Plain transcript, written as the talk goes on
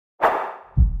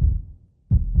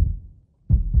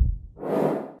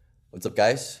What's up,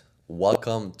 guys?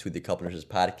 Welcome to the Couple Nurses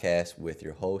Podcast with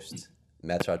your host,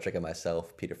 Matt Sartrick, and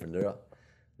myself, Peter Fendura.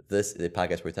 This is a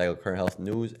podcast where we tackle current health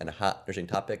news and hot nursing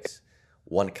topics,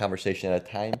 one conversation at a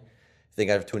time. Thank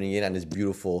you guys for tuning in on this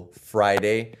beautiful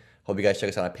Friday. Hope you guys check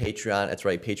us out on Patreon. That's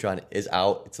right, Patreon is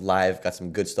out. It's live. Got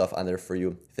some good stuff on there for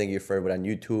you. Thank you for everybody on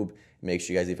YouTube. Make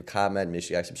sure you guys leave a comment. Make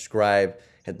sure you guys subscribe.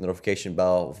 Hit the notification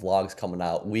bell. Vlogs coming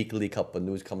out weekly. Couple of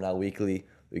news coming out weekly.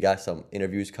 We got some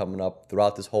interviews coming up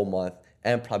throughout this whole month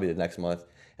and probably the next month.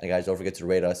 And guys, don't forget to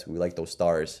rate us. We like those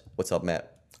stars. What's up,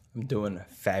 Matt? I'm doing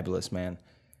fabulous, man.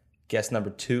 Guest number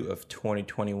 2 of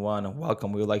 2021.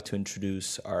 Welcome. We would like to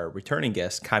introduce our returning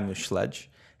guest, Kamil Sledge.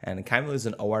 And Kamil is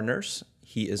an OR nurse.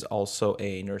 He is also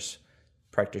a nurse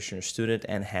practitioner student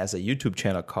and has a YouTube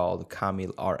channel called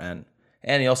Kamil RN.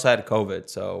 And he also had COVID,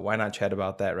 so why not chat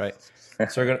about that, right?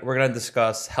 So we're gonna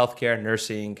discuss healthcare,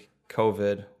 nursing,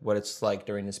 COVID, what it's like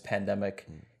during this pandemic.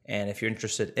 And if you're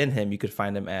interested in him, you could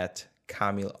find him at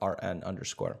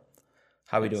KamilRN_.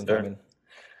 How are we doing, Kamil?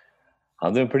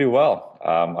 I'm doing pretty well.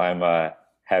 I'm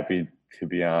happy to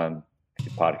be on the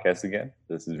podcast again.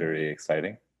 This is very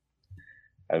exciting.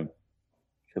 I've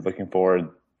been looking forward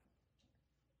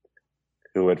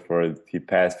to it for the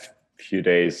past few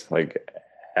days. Like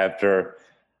after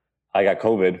I got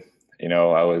COVID,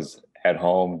 I was at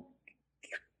home.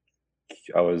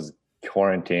 I was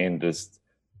quarantined, just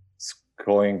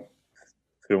scrolling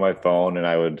through my phone, and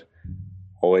I would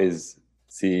always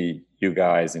see you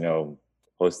guys,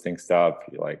 posting stuff,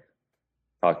 like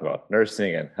talking about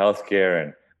nursing and healthcare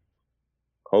and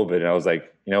COVID. And I was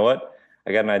like, you know what?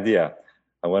 I got an idea.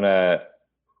 I want to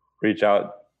reach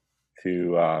out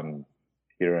to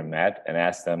Peter and Matt and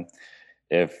ask them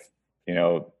if,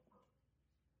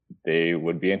 they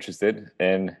would be interested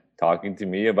in talking to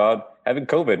me about having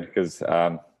COVID, because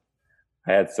I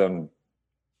had some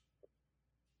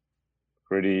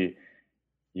pretty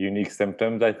unique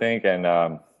symptoms, I think. And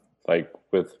like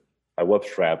with my whoop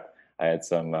strap, I had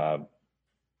some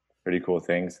pretty cool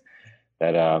things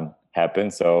that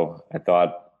happened. So I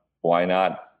thought, why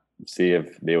not see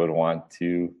if they would want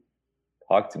to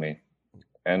talk to me?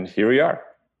 And here we are.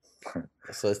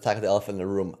 So let's tackle the elephant in the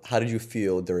room. How did you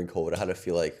feel during COVID? How did it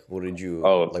feel like? What did you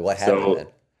what happened then?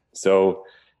 So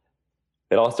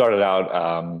it all started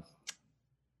out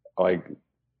like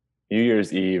New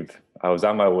Year's Eve. I was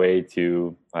on my way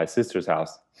to my sister's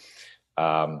house,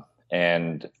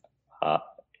 and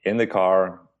in the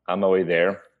car on my way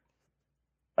there,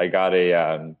 I got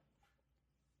a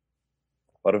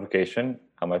notification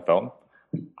on my phone.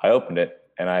 I opened it,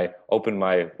 and I opened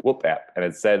my Whoop app, and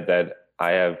it said that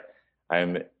I'm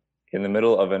in the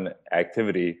middle of an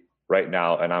activity right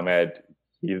now, and I'm at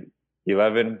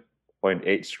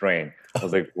 11.8 strain. I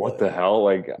was like, what the hell?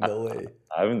 Like, No way.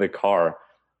 I'm in the car.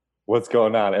 What's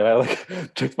going on? And I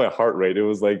checked my heart rate. It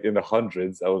was like in the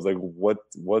hundreds. I was like,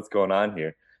 what's going on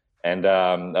here? And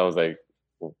I was like,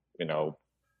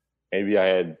 maybe I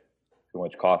had too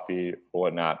much coffee or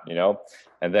whatnot,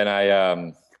 And then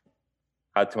I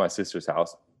got to my sister's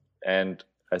house, and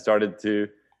I started to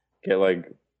get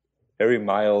like very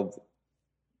mild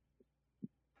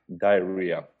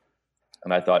diarrhea.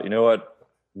 And I thought, you know what?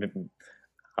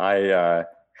 I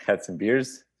had some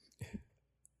beers.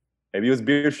 Maybe it was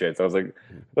beer shit. So I was like,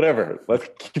 whatever, let's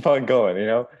keep on going,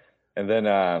 And then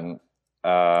a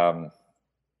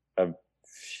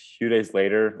few days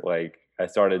later, like I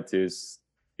started to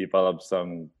develop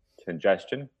some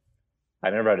congestion. I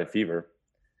never had a fever.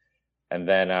 And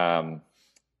then on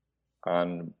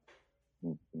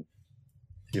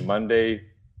the Monday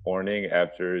morning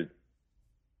after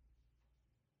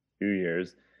 2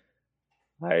 years,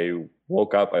 I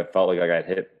woke up. I felt like I got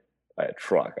hit by a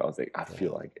truck. I was like, I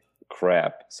feel like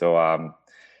crap. So I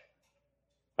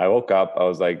woke up. I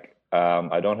was like,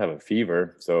 I don't have a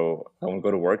fever, so I want to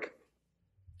go to work.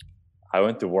 I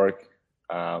went to work.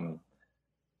 I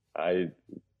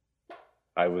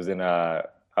was a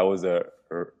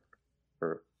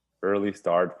early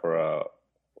start for a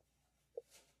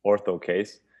ortho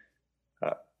case.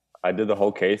 I did the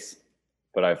whole case,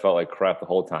 but I felt like crap the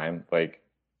whole time. Like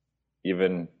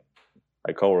even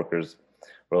my coworkers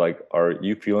were like, "Are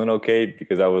you feeling okay?"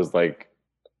 Because I was like,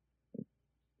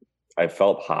 I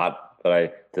felt hot, but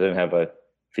I didn't have a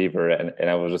fever, and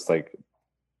I was just like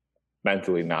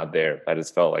mentally not there. I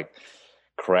just felt like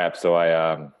crap. So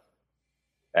I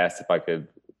asked if I could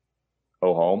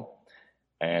go home,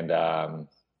 and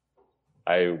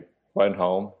I went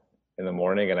home in the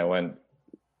morning, and I went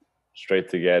straight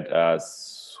to get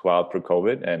swabbed for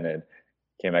COVID, and it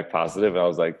came back positive. And I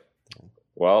was like,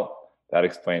 well, that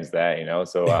explains that,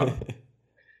 So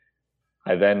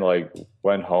I then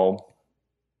went home,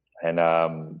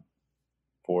 and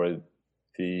for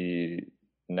the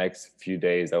next few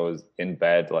days, I was in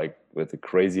bed like with a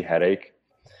crazy headache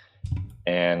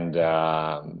and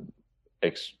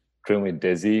extremely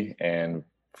dizzy and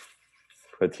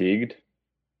fatigued.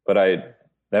 But I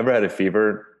never had a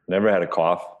fever, never had a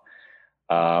cough.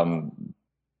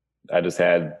 I just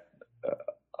had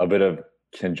a bit of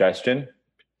congestion,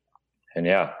 and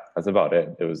yeah, that's about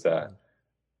it. It was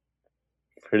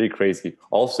pretty crazy.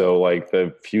 Also, like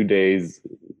the few days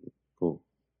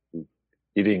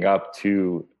leading up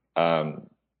to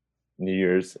New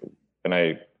Year's, when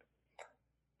I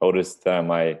noticed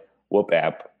my Whoop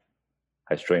app,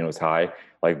 my strain was high.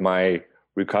 Like my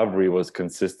recovery was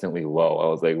consistently low. I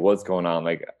was like, "What's going on?"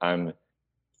 Like I'm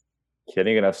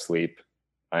getting enough sleep.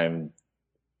 I'm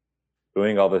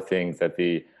doing all the things that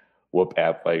the Whoop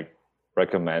app like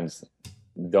recommends.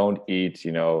 Don't eat,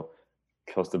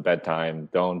 close to bedtime.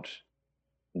 Don't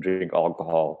drink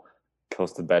alcohol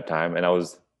close to bedtime. And I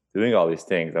was doing all these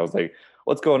things. I was like,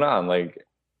 what's going on? Like,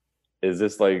 is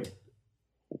this like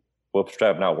Whoop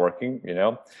strap not working? And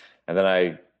then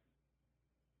I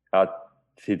got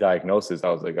the diagnosis. I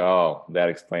was like, oh, that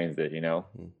explains it,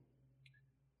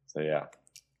 So yeah.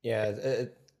 Yeah,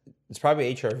 it's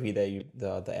probably HRV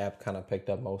that the app kind of picked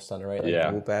up most on, right? Like Yeah.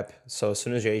 the Whoop app. So as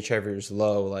soon as your HRV is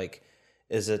low, like,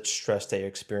 is it stress that you're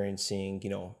experiencing,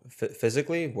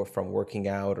 physically, or from working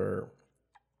out or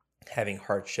having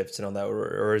hardships and all that,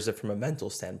 or is it from a mental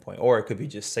standpoint, or it could be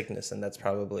just sickness, and that's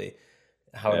probably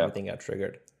how everything got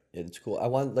triggered. Yeah, it's cool. I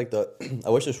want like I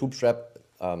wish the Swoop strap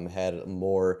had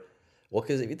more. Well,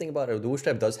 because if you think about it, the Whoop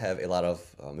strap does have a lot of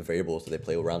variables that they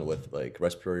play around with, like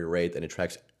respiratory rate, and it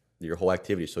tracks your whole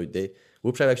activity. So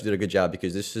Whoop strap actually did a good job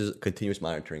because this is continuous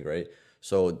monitoring, right?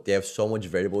 So they have so much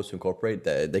variables to incorporate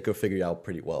that they could figure it out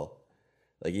pretty well.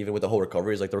 Like even with the whole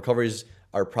recoveries, like the recoveries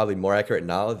are probably more accurate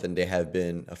now than they have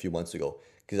been a few months ago.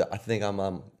 Because I think I'm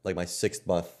like my 6th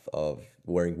month of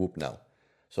wearing Whoop now.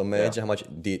 So imagine how much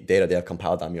data they have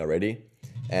compiled on me already,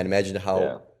 and imagine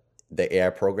how the AI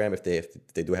program, if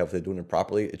they do have they're doing it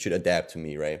properly, it should adapt to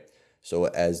me, right? So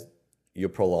as you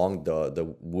prolong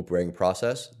the Whoop wearing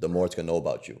process, the more it's gonna know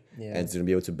about you, and it's gonna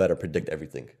be able to better predict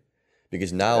everything.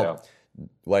 Because now,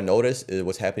 what I notice is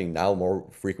what's happening now more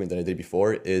frequent than it did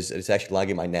before is it's actually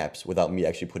logging my naps without me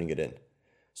actually putting it in.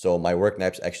 So my work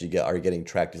naps actually are getting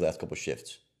tracked these last couple of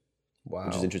shifts. Wow,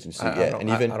 which is interesting to see. I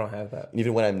don't have that. And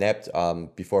even when I napped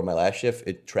before my last shift,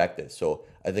 it tracked it. So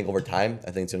I think over time,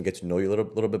 I think it's gonna get to know you a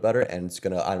little bit better, and it's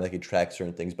gonna automatically track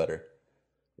certain things better.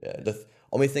 Yeah. The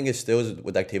only thing is still is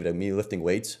with activity, me lifting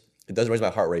weights, it doesn't raise my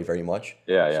heart rate very much.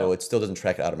 Yeah. So it still doesn't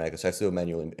track it automatically. So I still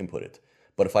manually input it.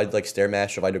 But if I like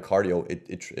Stairmaster, if I do cardio, it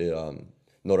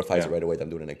notifies it right away that I'm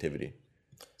doing an activity.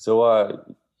 So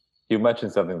you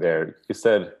mentioned something there. You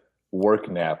said work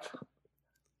nap.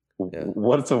 Yeah.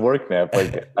 What's a work nap?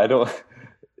 Like I don't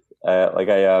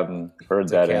heard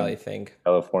it's that a Cali in thing.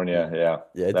 California. Yeah,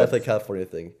 it's definitely a California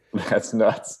thing. That's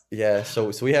nuts. Yeah,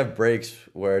 so we have breaks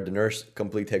where the nurse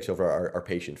completely takes over our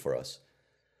patient for us,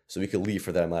 so we could leave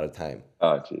for that amount of time.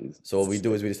 Oh, jeez. So what we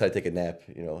do is we decide to take a nap.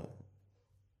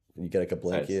 You get like a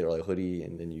blanket or like a hoodie,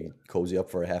 and then you cozy up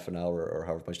for a half an hour or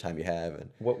however much time you have. And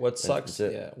what sucks?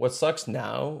 Yeah, what sucks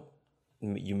now?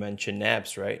 You mentioned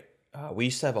naps, right? We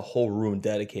used to have a whole room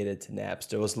dedicated to naps.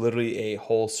 There was literally a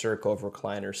whole circle of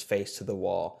recliners face to the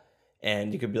wall,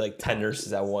 and you could be like 10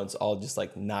 nurses at once, all just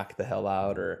like knock the hell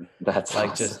out, or that's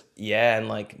like awesome. And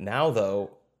like now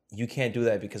though, you can't do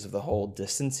that because of the whole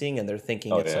distancing, and they're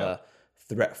thinking it's a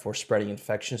threat for spreading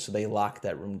infection, so they lock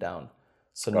that room down.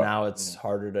 So now it's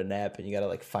harder to nap, and you gotta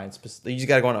like find specific. You just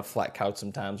gotta go on a flat couch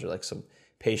sometimes, or like some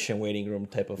patient waiting room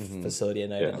type of facility at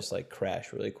night, and just like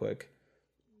crash really quick.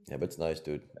 Yeah, but it's nice,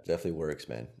 dude. Definitely works,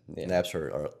 man. Yeah. Naps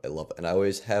are I love it. And I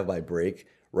always have my break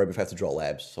right before I have to draw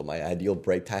labs. So my ideal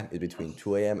break time is between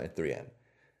 2 a.m. and 3 a.m.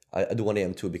 I do 1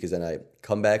 a.m. too, because then I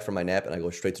come back from my nap and I go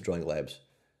straight to drawing labs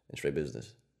and straight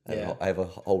business. I have a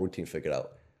whole routine figured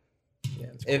out. Yeah,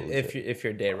 if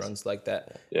your day runs like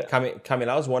that. Yeah. Kamil,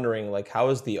 I was wondering, like, how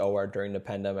is the OR during the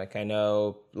pandemic? I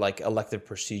know like elective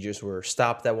procedures were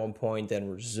stopped at one point, then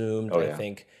resumed. I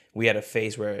think we had a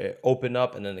phase where it opened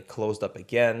up and then it closed up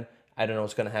again. I don't know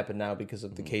what's going to happen now because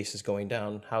of the cases going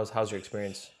down. How's your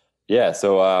experience? Yeah,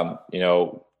 so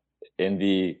in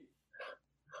the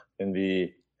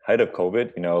height of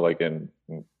COVID, like in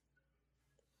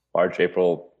March,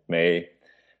 April, May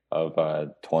of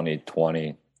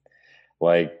 2020,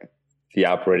 like the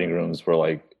operating rooms were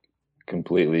like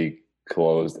completely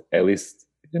closed, at least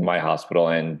in my hospital,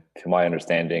 and to my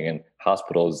understanding in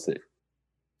hospitals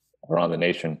around the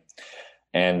nation.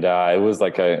 And it was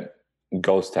like a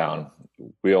ghost town.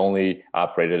 We only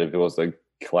operated if it was like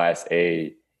class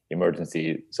A,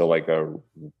 emergency. So like a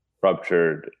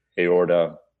ruptured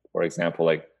aorta, for example,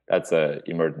 like that's a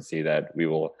emergency that we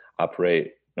will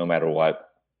operate no matter what.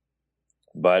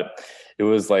 But it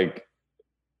was like,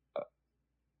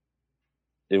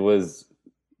 it was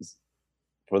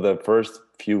for the first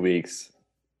few weeks,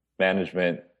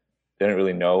 management didn't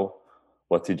really know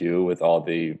what to do with all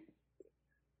the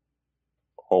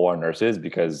OR nurses,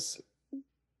 because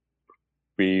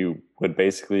we would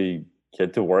basically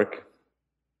get to work,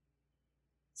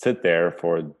 sit there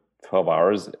for 12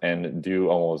 hours and do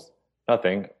almost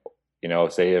nothing.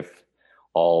 Say if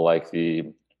all like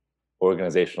the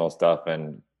organizational stuff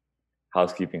and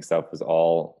housekeeping stuff was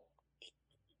all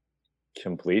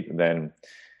complete, then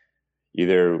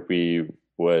either we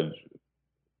would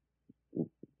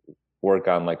work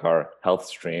on like our health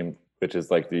stream, which is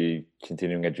like the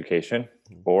continuing education,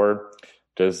 or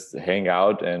just hang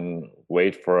out and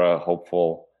wait for a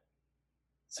hopeful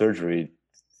surgery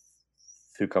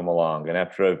to come along. And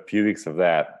after a few weeks of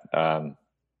that,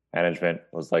 management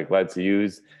was like, let's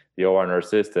use the OR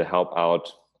nurses to help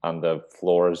out on the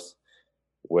floors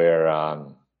where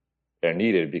they're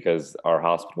needed, because our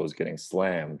hospital was getting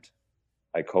slammed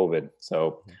by COVID.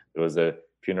 So there was a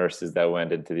few nurses that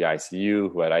went into the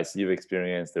ICU who had ICU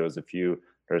experience. There was a few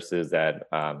nurses that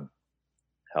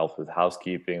helped with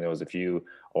housekeeping. There was a few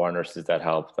OR nurses that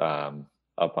helped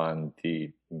up on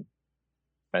the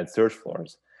med surg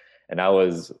floors. And I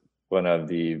was one of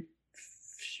the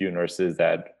few nurses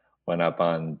that went up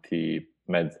on the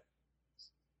med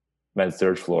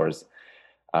surg floors.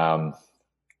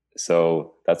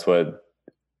 So that's what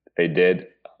they did.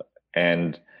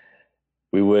 And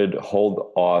we would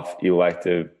hold off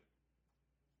elective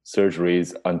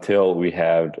surgeries until we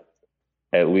had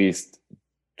at least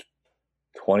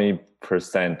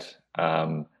 20%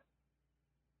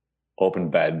 open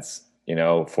beds,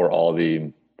 for all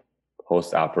the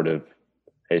post-operative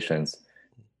patients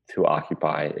to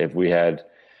occupy. If we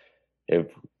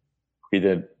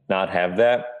did not have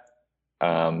that,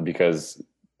 because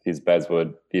these beds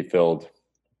would be filled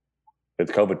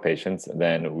with COVID patients,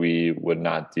 then we would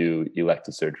not do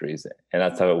elective surgeries. And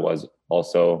that's how it was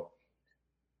also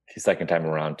the second time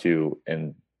around too,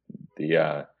 in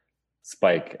the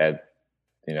spike at,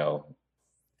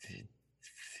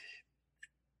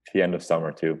 the end of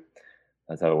summer too.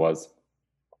 That's how it was.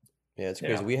 Yeah, it's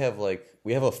crazy. Yeah.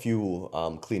 We have a few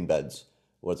clean beds.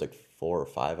 What's like 4 or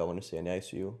 5, I want to say, in the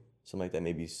ICU. Something like that,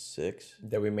 maybe 6.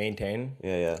 That we maintain?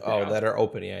 Yeah. Oh, that are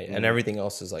open, yeah. Mm-hmm. And everything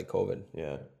else is like COVID.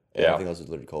 Yeah. Everything else is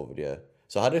literally COVID, yeah.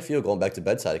 So how did it feel going back to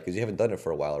bedside? Because you haven't done it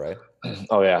for a while, right?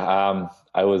 Oh, yeah.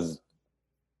 I was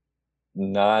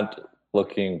not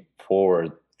looking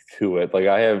forward to it. Like,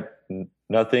 I have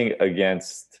nothing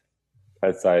against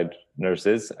bedside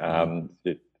nurses.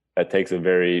 It takes a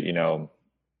very,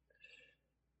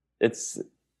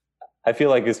 I feel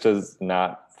like it's just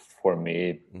not for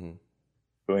me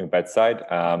doing bedside.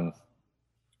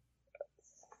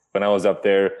 When I was up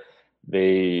there,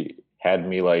 they had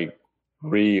me like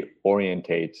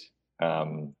reorientate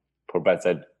for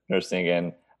bedside nursing,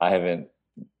 and I haven't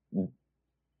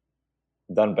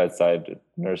done bedside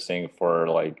nursing for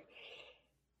like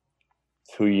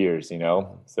 2 years,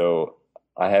 so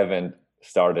I haven't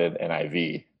started an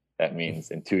IV. That means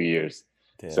in 2 years.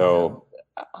 Damn. So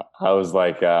I was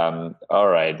like, all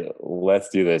right, let's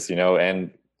do this,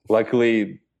 and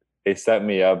luckily they set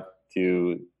me up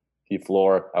to the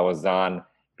floor I was on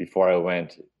before I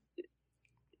went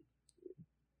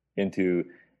into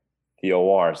the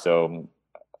OR. So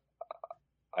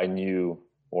I knew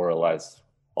more or less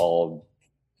all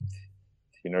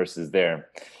the nurses there.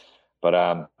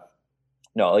 But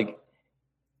no, like,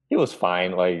 it was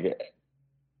fine. Like,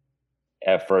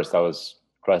 at first I was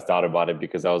stressed out about it,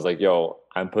 because I was like, yo,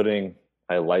 I'm putting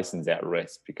my license at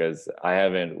risk, because I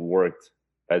haven't worked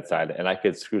bedside and I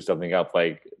could screw something up.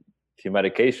 Like, the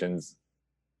medications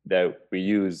that we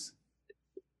use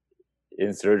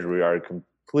in surgery are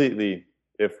completely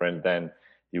different than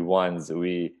the ones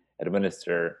we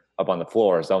administer up on the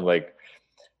floor. So I'm like,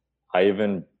 I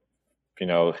even,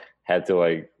 had to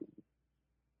like,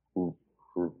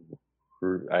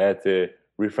 I had to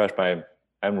refresh my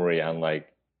memory on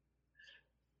like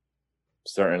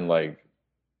certain like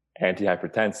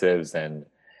antihypertensives and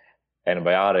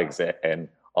antibiotics and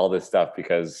all this stuff,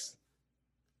 because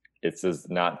it's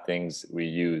just not things we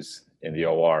use in the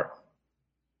OR.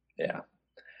 Yeah.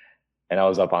 And I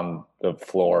was up on the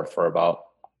floor for about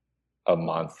a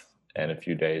month and a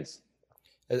few days.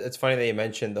 It's funny that you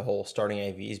mentioned the whole starting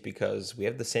IVs, because we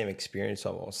have the same experience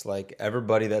almost. Like,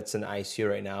 everybody that's in ICU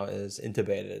right now is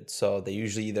intubated. So they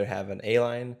usually either have an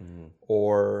A-line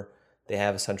or they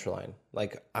have a central line.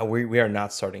 Like we are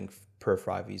not starting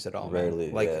peripheral IVs at all. Man.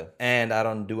 Rarely, Like, yeah. and I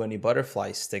don't do any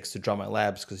butterfly sticks to draw my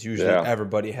labs because usually Yeah.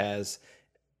 everybody has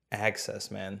access,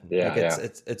 man. Yeah,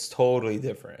 Like it's totally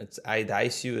different. The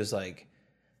ICU is like,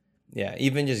 yeah,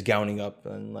 even just gowning up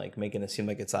and like making it seem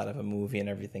like it's out of a movie and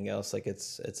everything else, like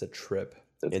it's a trip.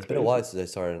 It's been a while since I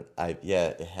started. Yeah,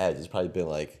 it has. It's probably been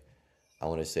like, I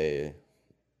want to say,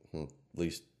 at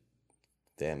least,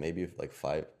 damn, maybe like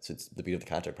 5 since the beginning of the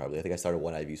contract. Probably, I think I started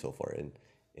 1 IV so far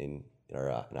in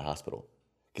a hospital,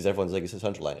 because everyone's like, it's a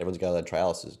central line. Everyone's got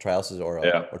trialysis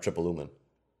or triple lumen.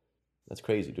 That's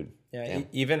crazy, dude. Yeah, Damn.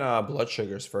 even blood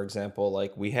sugars, for example,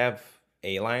 like we have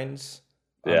A lines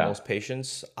on most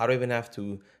patients. I don't even have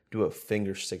to do a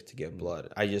finger stick to get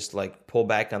blood. I just like pull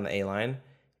back on the A line,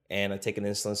 and I take an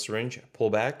insulin syringe, pull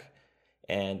back,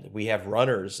 and we have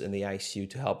runners in the ICU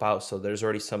to help out. So there's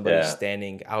already somebody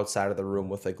standing outside of the room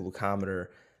with a glucometer.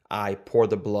 I pour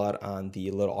the blood on the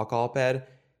little alcohol pad.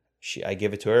 I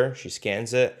give it to her. She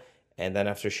scans it, and then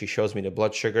after she shows me the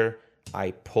blood sugar,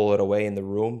 I pull it away in the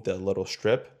room, the little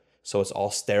strip, so it's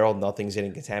all sterile. Nothing's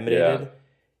getting contaminated. Yeah.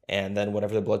 And then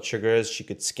whatever the blood sugar is, she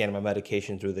could scan my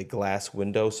medication through the glass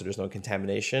window, so there's no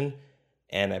contamination.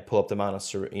 And I pull up the amount of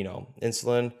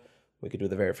insulin. We could do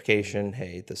the verification.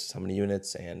 Hey, this is how many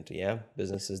units, and yeah,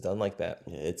 business is done like that.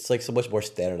 Yeah, it's like so much more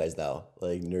standardized now.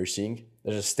 Like nursing,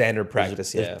 There's a standard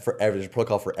practice, there's a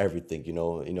protocol for everything.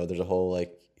 There's a whole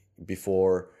like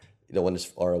before. When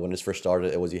this first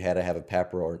started, it was you had to have a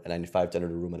PAPR or a 95 to enter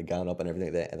the room and a gown up and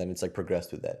everything like that. And then it's like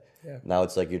progressed with that. Yeah. Now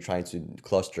it's like you're trying to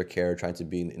cluster care, trying to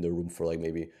be in the room for like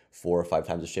maybe 4 or 5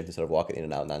 times a shift instead of walking in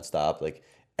and out nonstop. Like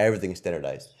everything's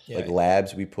standardized. Yeah. Like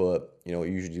labs, we put,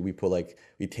 usually we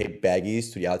tape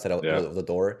baggies to the outside of the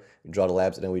door, we draw the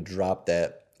labs, and then we drop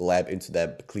that lab into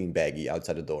that clean baggie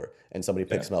outside the door. And somebody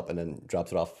picks them up and then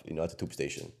drops it off, at the tube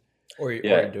station. Or you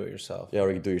do it yourself. Yeah, or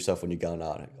you can do it yourself when you've gone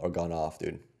out or gone off,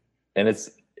 dude. And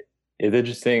it's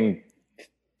interesting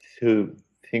to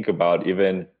think about,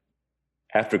 even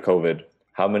after COVID,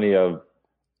 how many of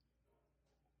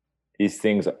these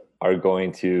things are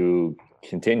going to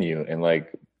continue and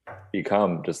like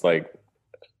become just like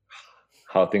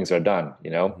how things are done.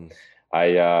 Mm-hmm.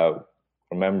 I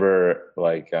remember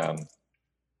like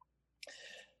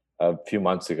a few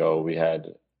months ago we had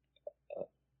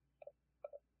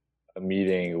a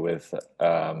meeting with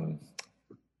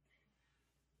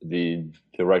the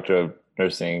director of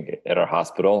nursing at our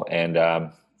hospital, and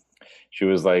she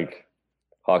was like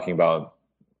talking about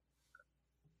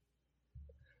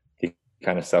the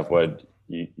kind of stuff what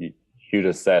you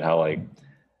just said, how like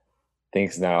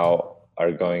things now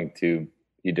are going to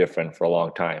be different for a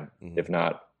long time, if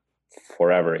not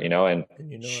forever, and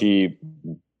she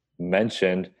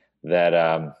mentioned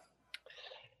that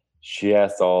she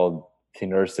asked all the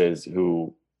nurses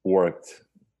who worked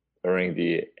during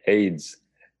the AIDS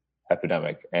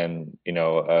epidemic, and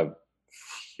a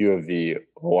few of the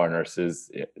OR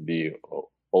nurses, the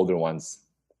older ones,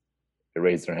 they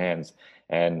raised their hands,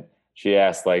 and she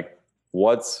asked like,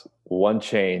 what's one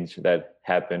change that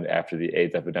happened after the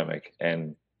AIDS epidemic?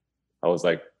 And I was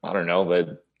like, I don't know,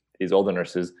 but these older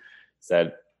nurses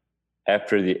said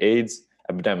after the AIDS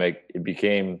epidemic, it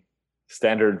became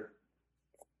standard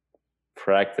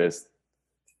practice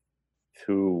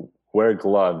to wear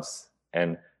gloves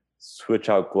and switch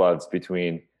out gloves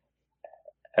between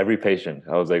every patient.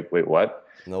 I was like, wait, what?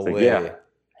 No way. Like, yeah.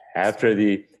 After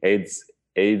the AIDS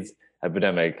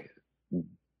epidemic,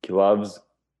 gloves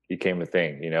became a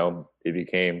thing, it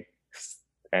became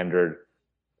standard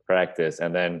practice.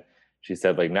 And then she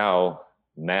said, like, now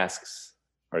masks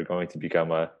are going to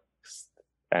become a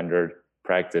standard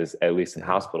practice, at least in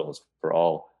hospitals, for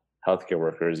all healthcare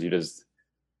workers.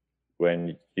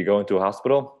 When you go into a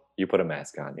hospital, you put a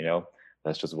mask on,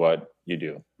 that's just what you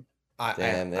do.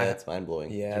 That's mind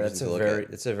blowing. Yeah, that's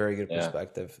a very good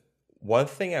perspective. One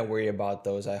thing I worry about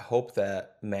though is I hope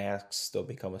that masks still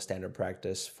become a standard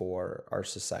practice for our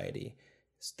society,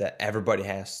 that everybody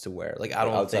has to wear. Like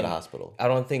outside a hospital. I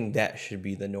don't think that should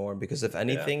be the norm, because if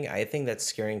anything, I think that's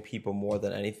scaring people more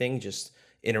than anything. Just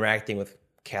interacting with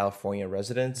California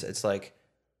residents, it's like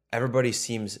everybody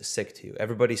seems sick to you.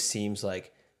 Everybody seems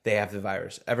like they have the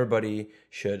virus. Everybody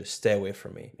should stay away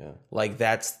from me. Yeah. Like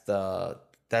that's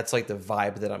like the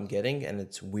vibe that I'm getting, and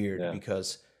it's weird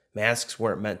because masks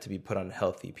weren't meant to be put on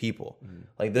healthy people.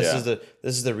 Like this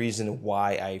is the reason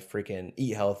why I freaking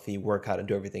eat healthy, work out, and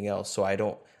do everything else. So I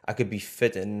could be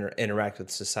fit and interact with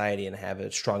society and have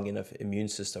a strong enough immune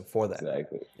system for that.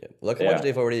 Exactly. Yeah. Look how much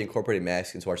they've already incorporated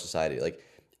masks into our society. Like,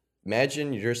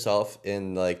 imagine yourself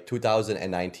in like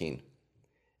 2019.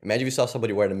 Imagine if you saw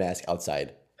somebody wearing a mask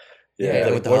outside. Yeah, Yeah.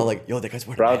 like, what the hell? Like, yo, that guy's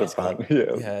wearing a Frowned mask. upon. Like,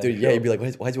 Yeah. dude, yeah, you'd be like,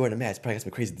 why is he wearing a mask? Probably got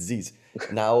some crazy disease.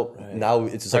 Now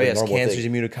it's just like Probably a has normal cancer,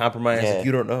 thing. immunocompromised. Yeah. Like,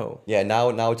 you don't know. Yeah,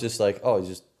 now it's just like, oh, it's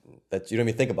just that you don't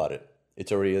even think about it.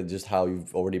 It's already just how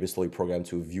you've already been slowly programmed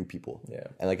to view people. Yeah.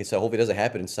 And like I said, hopefully it doesn't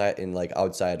happen like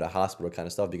outside the hospital kind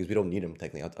of stuff because we don't need them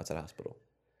technically outside the hospital.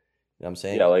 You know what I'm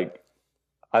saying? Yeah, like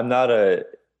I'm not a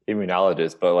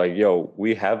immunologist, but like, yo,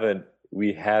 we have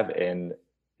an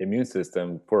immune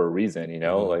system for a reason, you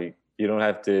know? Like you don't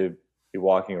have to be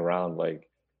walking around like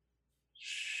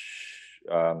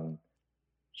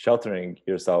sheltering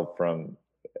yourself from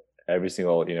every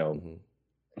single,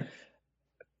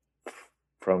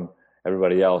 from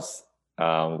everybody else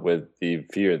with the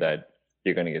fear that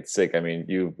you're going to get sick. I mean,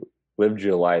 you've lived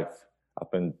your life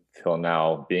up until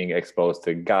now being exposed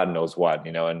to God knows what,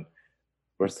 and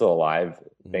we're still alive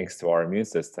thanks to our immune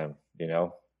system, Yeah,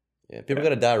 people are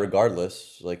gonna die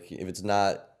regardless. Like if it's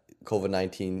not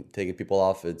COVID-19 taking people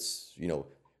off, it's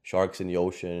sharks in the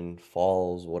ocean,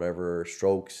 falls, whatever,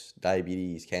 strokes,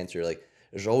 diabetes, cancer. Like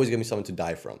there's always gonna be something to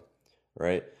die from,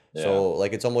 right? So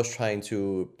like it's almost trying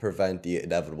to prevent the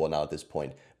inevitable now at this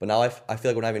point. But now I feel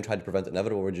like we're not even trying to prevent the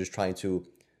inevitable. We're just trying to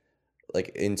like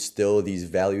instill these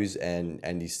values and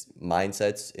these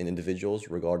mindsets in individuals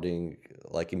regarding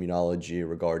like immunology,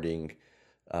 regarding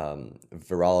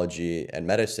virology and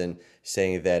medicine,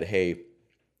 saying that, hey,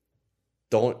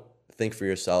 don't think for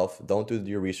yourself, don't do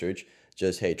your research,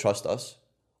 just, hey, trust us,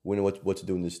 we know what to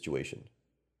do in this situation,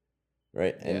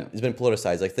 right? And it's been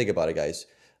politicized. Like think about it, guys.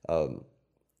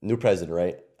 New president,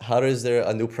 right? How is there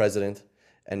a new president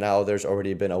and now there's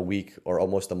already been a week or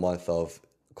almost a month of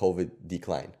COVID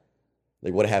decline?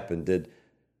 Like what happened? Did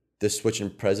this switch in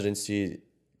presidency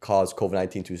cause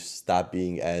COVID-19 to stop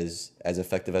being as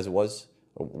effective as it was?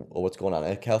 Or what's going on?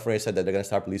 And California said that they're going to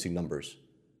start releasing numbers.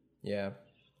 Yeah.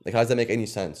 Like, how does that make any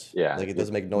sense? Yeah. Like, it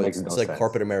doesn't make no sense. It's like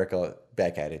corporate America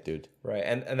back at it, dude. Right.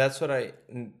 And that's what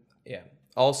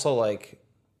also, like,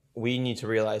 we need to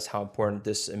realize how important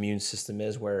this immune system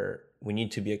is, where we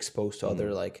need to be exposed to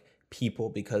other, like, people,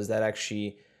 because that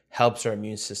actually helps our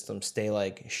immune system stay,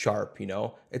 like, sharp,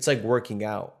 It's like working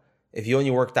out. If you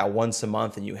only worked out once a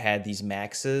month and you had these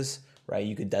maxes, right,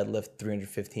 you could deadlift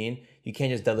 315. You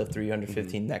can't just deadlift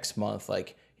 315 next month.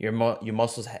 Like, your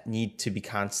muscles need to be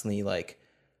constantly, like,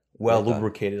 well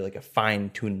lubricated, like a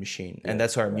fine-tuned machine. And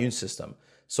that's our immune system.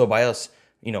 So by us,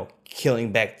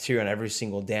 killing bacteria on every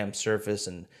single damn surface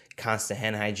and constant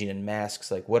hand hygiene and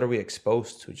masks, like, what are we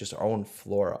exposed to? Just our own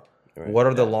flora. Right. What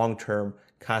are the long-term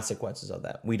consequences of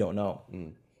that? We don't know.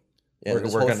 Yeah, we're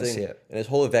going to see it. And this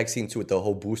whole vaccine too, with the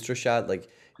whole booster shot, like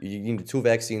you need 2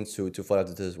 vaccines to fight out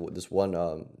this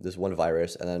one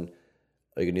virus, and then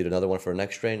you need another one for the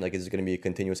next strain. Like, is it going to be a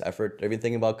continuous effort? I've been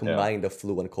thinking about combining the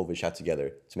flu and COVID shot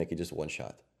together to make it just one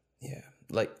shot. Yeah,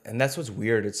 like, and that's what's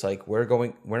weird. It's like we're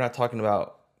not talking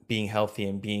about being healthy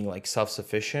and being like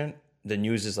self-sufficient. The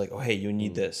news is like, oh, hey, you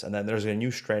need this, and then there's a new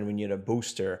strain, we need a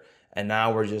booster, and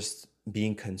now we're just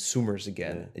being consumers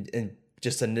again, and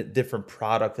just a different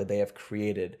product that they have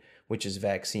created, which is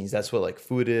vaccines. That's what like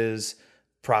food is,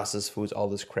 processed foods, all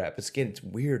this crap. It's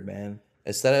weird, man.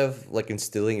 Instead of like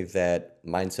instilling that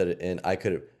mindset in, I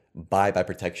could buy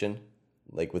protection,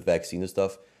 like with vaccines and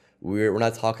stuff, we're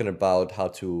not talking about how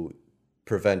to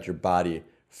prevent your body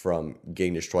from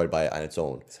getting destroyed by it on its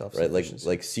own, right? Like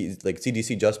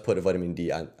CDC just put a vitamin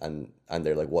D on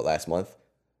there, like what, last month?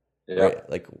 Yeah. Right?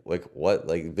 Like what?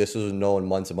 Like this was known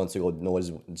months and months ago.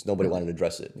 Nobody wanted to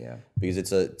address it. Yeah. Because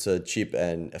it's a cheap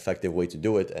and effective way to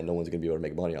do it, and no one's gonna be able to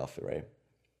make money off it, right?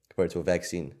 Compared to a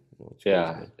vaccine.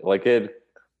 Yeah, like it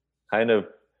kind of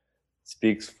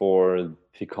speaks for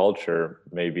the culture.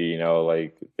 Maybe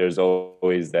like there's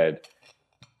always that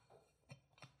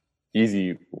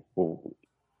easy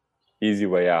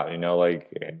way out.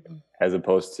 Like as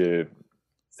opposed to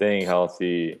staying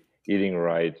healthy, eating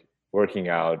right, working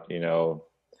out,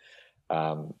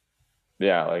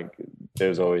 like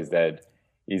there's always that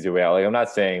easy way out. Like I'm not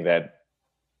saying that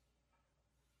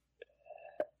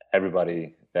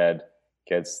everybody that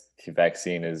gets the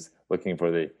vaccine is looking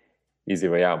for the easy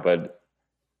way out, but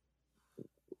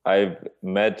I've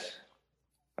met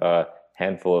a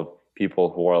handful of people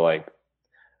who are like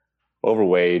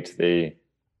overweight, they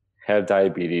have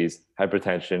diabetes,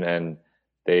 hypertension, and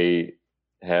they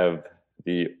have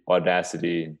the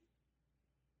audacity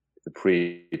to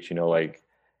preach, like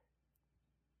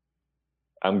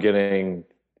I'm getting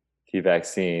the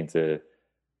vaccine to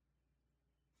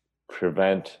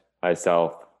prevent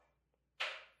myself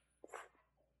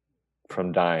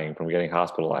from dying, from getting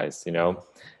hospitalized, and I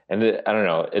don't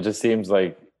know, it just seems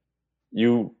like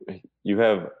you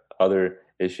have other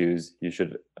issues you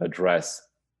should address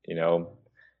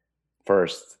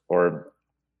first, or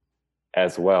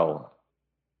as well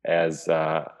as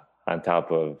on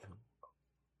top of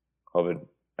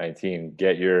COVID-19,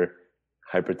 get your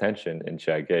hypertension in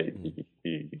check, get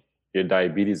your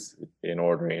diabetes in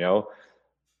order,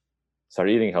 start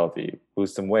eating healthy,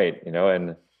 lose some weight,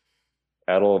 and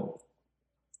that'll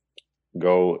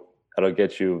that'll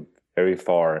get you very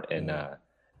far in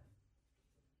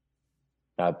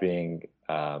not being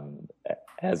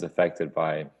as affected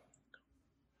by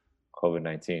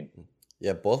COVID-19.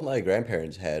 Yeah, both my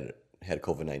grandparents had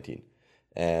COVID-19,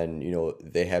 and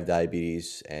they have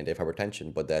diabetes and they have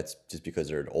hypertension, but that's just because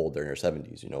they're older in their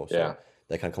 70s. So Yeah.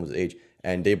 that kind of comes with age.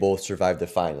 And they both survived it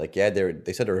fine. Like, yeah,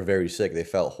 they said they were very sick. They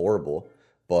felt horrible,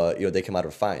 but they came out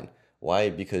of it fine. Why?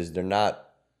 Because they're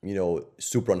not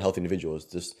super unhealthy individuals.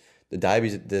 Just the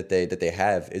diabetes that they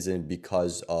have isn't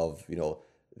because of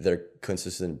their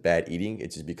consistent bad eating.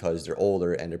 It's just because they're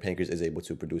older and their pancreas is able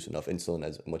to produce enough insulin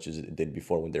as much as it did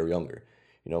before when they were younger.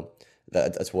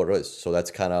 That's what it is. So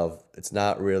that's it's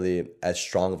not really as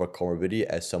strong of a comorbidity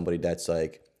as somebody that's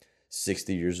like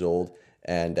 60 years old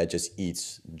and that just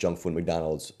eats junk food,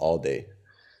 McDonald's all day,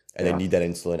 and they need that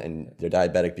insulin, and they're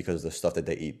diabetic because of the stuff that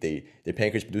they eat. Their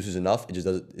pancreas produces enough. It just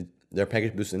doesn't. Their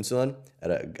pancreas produces insulin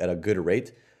at a good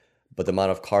rate, but the amount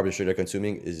of carbs and sugar they're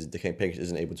consuming the pancreas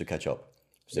isn't able to catch up.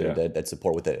 So that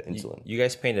support with that insulin. You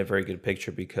guys painted a very good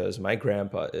picture, because my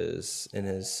grandpa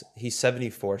he's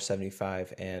 74,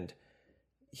 75, and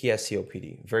he has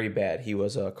COPD, very bad. He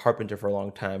was a carpenter for a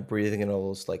long time, breathing in all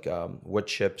those like wood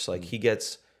chips. Like he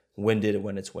gets winded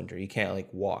when it's winter. He can't like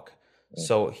walk.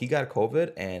 So he got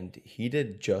COVID and he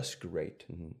did just great.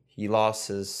 He lost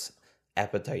his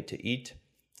appetite to eat,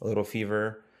 a little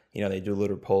fever. They do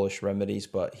little Polish remedies,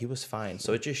 but he was fine.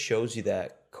 So it just shows you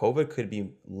that COVID could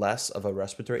be less of a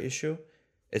respiratory issue.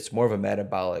 It's more of a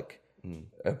metabolic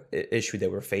issue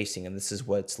that we're facing. And this is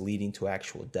what's leading to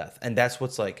actual death. And that's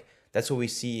what we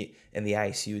see in the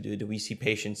ICU, dude. We see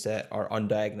patients that are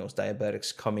undiagnosed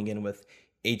diabetics coming in with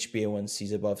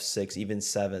HbA1cs above 6, even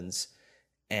 7s.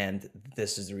 And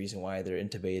this is the reason why they're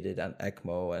intubated on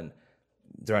ECMO and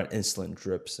they're on insulin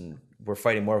drips. And we're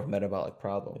fighting more of metabolic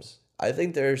problems. I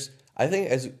think as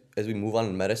we move on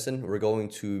in medicine, we're going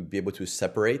to be able to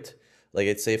separate, like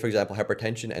it's say, for example,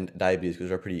 hypertension and diabetes, because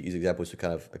they're pretty easy examples to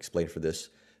kind of explain for this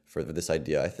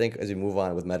idea. I think as we move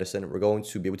on with medicine, we're going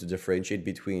to be able to differentiate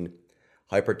between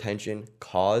hypertension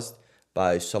caused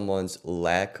by someone's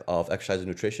lack of exercise and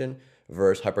nutrition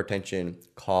versus hypertension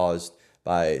caused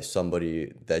by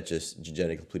somebody that just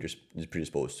genetically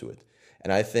predisposed to it.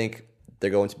 And I think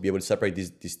they're going to be able to separate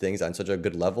these things on such a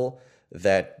good level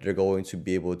that they're going to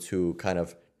be able to kind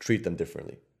of treat them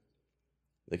differently.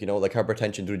 Like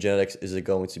hypertension due to genetics, is it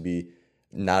going to be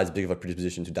not as big of a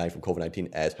predisposition to dying from COVID-19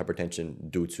 as hypertension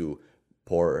due to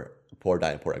poor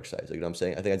diet and poor exercise? You know what I'm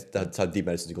saying? I think that's how deep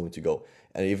medicine is going to go.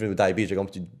 And even with diabetes, you're going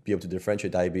to be able to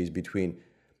differentiate diabetes between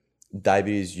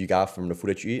diabetes you got from the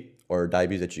food that you eat or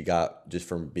diabetes that you got just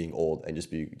from being old and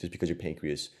just because your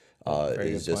pancreas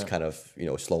is just kind of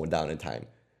slowing down in time.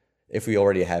 If we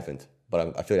already haven't,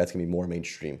 but I feel like that's gonna be more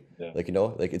mainstream. Yeah. Like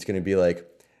it's gonna be like,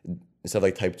 instead of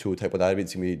like type 2, type 1 diabetes,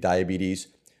 it's gonna be diabetes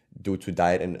due to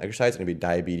diet and exercise. It's gonna be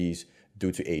diabetes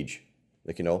due to age.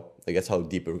 Like that's how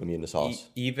deep we're gonna be in the sauce.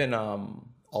 Even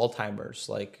Alzheimer's,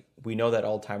 like we know that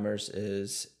Alzheimer's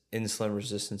is insulin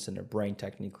resistance in the brain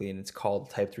technically, and it's called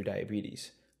type 3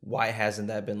 diabetes. Why hasn't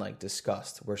that been like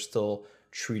discussed? We're still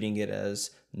treating it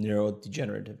as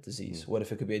neurodegenerative disease. What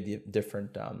if it could be a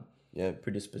different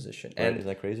predisposition? Right, isn't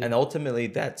that crazy? And ultimately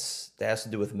that has to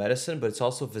do with medicine, but it's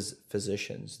also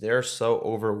physicians. They're so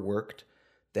overworked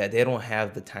that they don't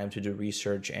have the time to do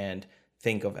research and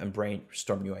think of and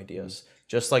brainstorm new ideas.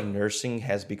 Just like nursing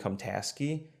has become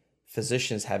tasky,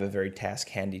 physicians have a very task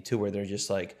handy too, where they're just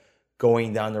like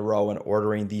going down the row and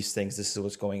ordering these things. This is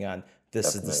what's going on.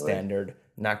 This is the standard,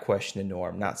 not questioning the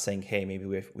norm, not saying, hey, maybe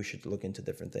we should look into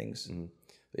different things. Mm-hmm.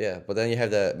 Yeah, but then you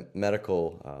have the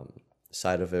medical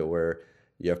side of it where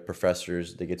you have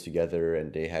professors, they get together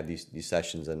and they have these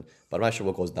sessions, but I'm not sure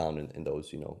what goes down in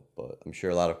those, but I'm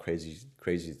sure a lot of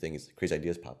crazy things, crazy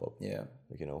ideas pop up. Yeah.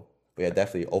 But yeah,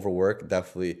 definitely overwork.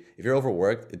 If you're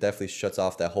overworked, it definitely shuts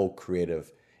off that whole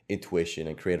creative intuition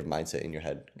and creative mindset in your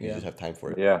head. You just have time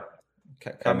for it. Yeah.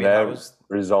 And that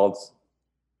results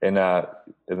in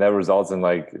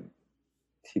like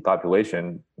T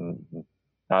population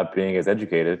not being as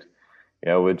educated,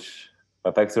 which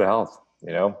affects their health,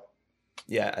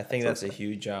 Yeah, I think that's a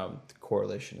huge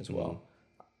correlation as well.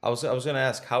 I was going to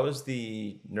ask, how is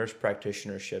the nurse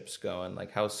practitionerships going?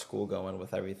 Like, how's school going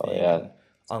with everything? Oh, yeah. And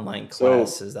online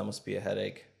classes, that must be a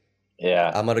headache.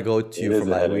 Yeah, I'm gonna go to it you is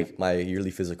for a headache. my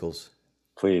yearly physicals.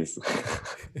 Please.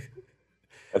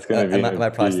 That's gonna And be in my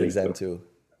a few prostate years. exam So too.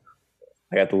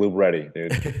 I got the lube ready,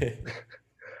 dude.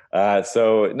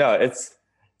 So no, it's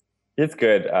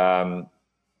good.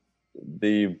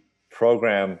 The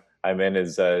program I'm in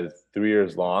is 3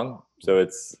 years long, so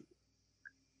it's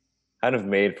kind of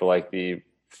made for like the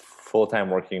full-time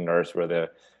working nurse, where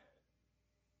the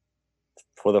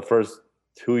for the first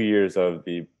 2 years of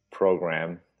the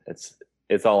program,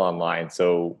 it's all online.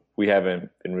 So we haven't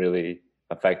been really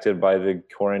affected by the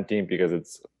quarantine because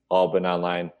it's all been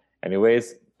online.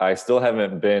 Anyways, I still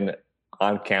haven't been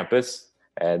on campus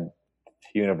at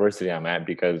the university I'm at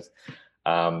because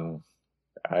um,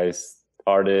 I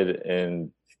started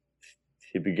in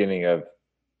the beginning of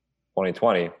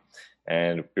 2020,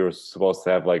 and we were supposed to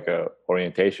have like a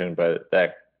orientation, but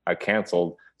that I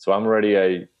canceled. So I'm already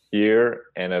a year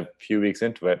and a few weeks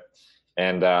into it,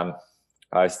 and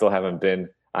I still haven't been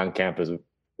on campus,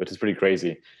 which is pretty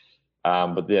crazy.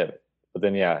 But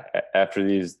then yeah, after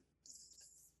these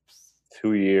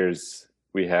 2 years,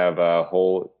 we have a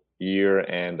whole year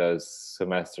and a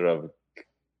semester of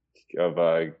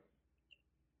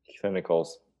clinicals.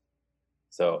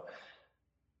 So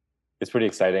it's pretty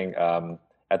exciting.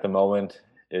 At the moment,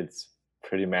 it's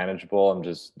pretty manageable. I'm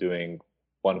just doing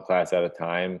one class at a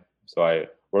time. So I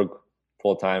work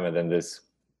full time, and then this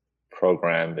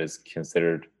program is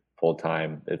considered full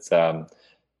time. It's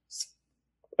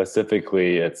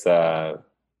specifically it's the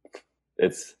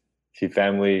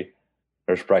family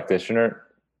nurse practitioner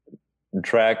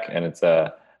track, and it's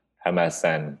a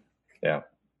MSN. Yeah.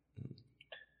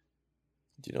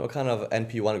 Do you know what kind of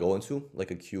NP you want to go into,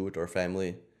 like acute or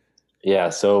family? Yeah.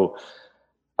 So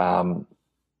um,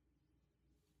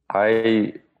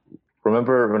 I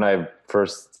remember when I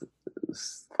first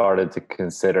started to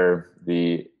consider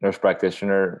the nurse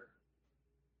practitioner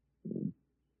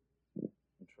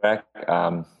track.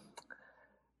 I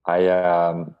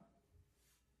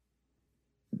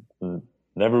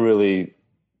never really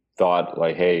thought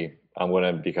like, hey, I'm going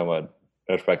to become a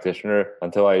nurse practitioner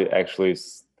until I actually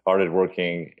started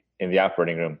working in the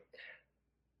operating room.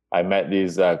 I met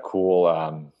these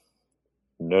cool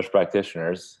nurse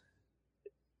practitioners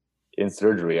in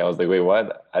surgery. I was like, wait,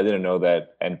 what? I didn't know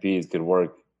that NPs could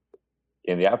work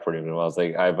in the operating room. I was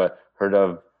like, I've heard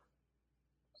of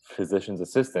physician's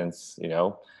assistants,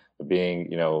 being,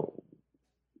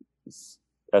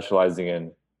 specializing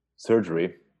in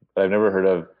surgery, but I've never heard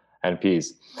of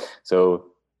NPs. So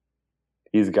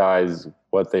these guys,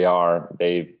 what they are,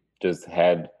 they just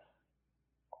had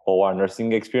OR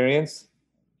nursing experience,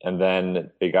 and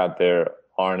then they got their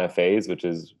RNFAs, which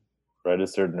is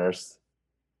registered nurse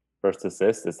first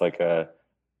assist. It's like a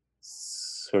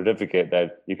certificate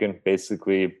that you can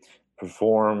basically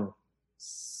perform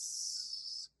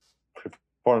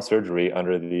surgery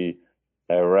under the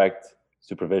direct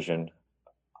supervision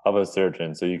of a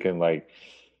surgeon. So you can like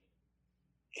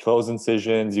close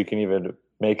incisions, you can even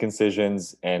make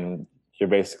incisions, and you're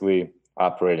basically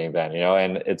operating then,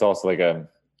 and it's also like a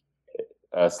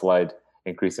slight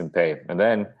increase in pay. And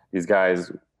then these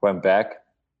guys went back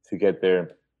to get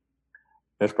their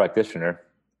nurse practitioner,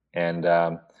 and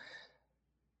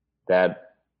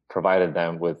that provided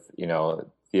them with,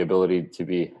 the ability to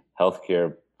be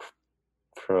healthcare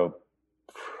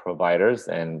providers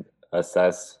and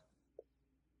assess,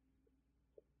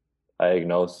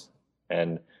 diagnose,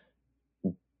 and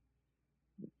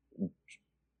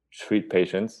treat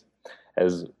patients,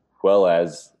 as well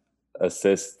as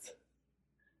assist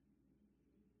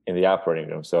in the operating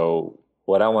room. So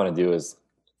what I want to do is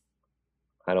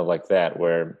kind of like that,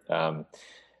 where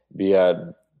be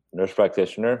a nurse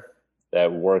practitioner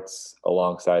that works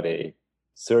alongside a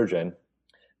surgeon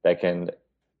that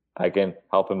I can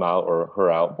help him out or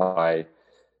her out by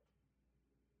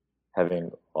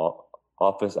having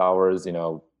office hours,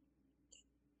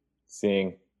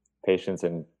 seeing patients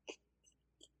in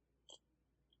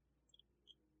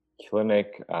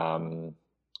clinic,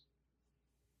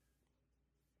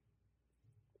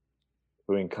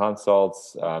 doing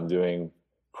consults, doing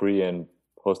pre and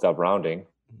post-op rounding,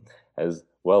 as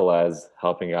well as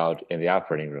helping out in the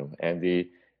operating room. And the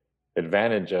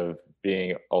advantage of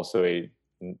being also a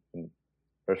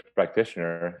nurse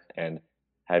practitioner and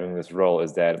having this role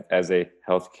is that as a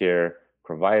healthcare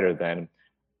provider, then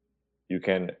you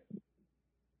can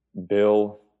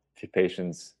bill to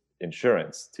patients'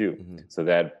 insurance too. Mm-hmm. So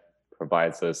that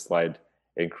provides a slight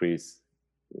increase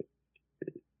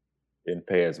in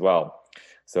pay as well.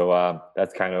 So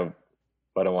that's kind of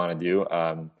what I want to do.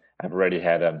 I've already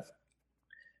had a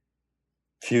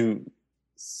few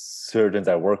surgeons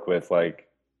I work with like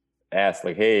ask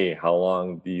like, hey, how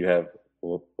long do you have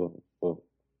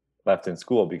left in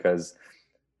school? Because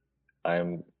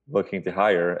I'm looking to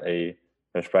hire a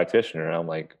nurse practitioner. And I'm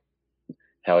like,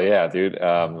 hell yeah, dude.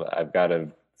 I've got a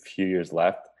few years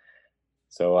left.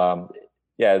 So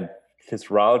yeah,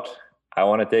 this route I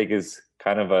want to take is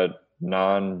kind of a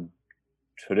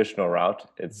non-traditional route.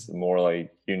 It's more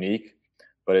like unique,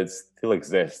 but it still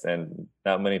exists, and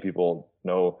not many people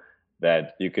know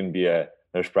that you can be a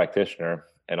nurse practitioner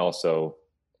and also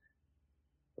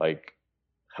like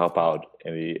help out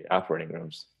in the operating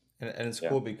rooms. And it's Yeah.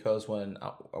 cool because when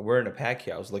we're in a pack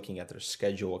here, I was looking at their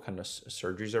schedule, what kind of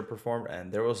surgeries are performed,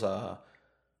 and there was a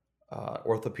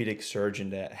orthopedic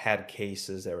surgeon that had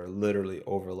cases that were literally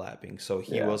overlapping. So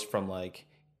he Yeah. was from like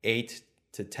 8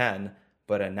 to 10,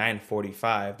 but at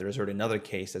 9:45, there's already another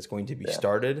case that's going to be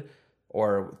started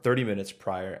or 30 minutes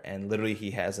prior, and literally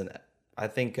he has I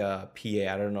think PA,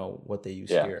 I don't know what they use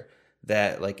here,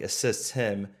 that like assists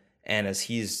him. And as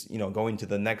he's, going to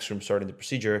the next room, starting the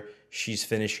procedure, she's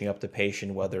finishing up the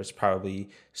patient, whether it's probably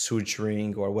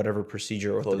suturing or whatever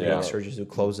procedure orthopedic surgeons do,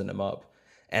 closing him up.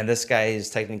 And this guy is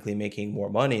technically making more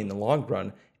money in the long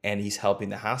run, and he's helping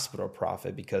the hospital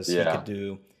profit because he could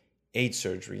do 8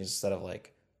 surgeries instead of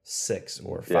like 6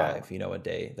 or 5, a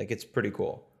day. Like, it's pretty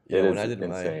cool. Yeah, It when is I did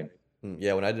insane.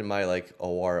 when I did my like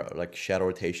OR like shadow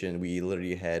rotation, we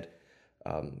literally had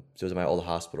so it was at my old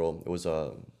hospital. It was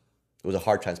a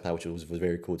heart transplant, which was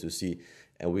very cool to see.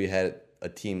 And we had a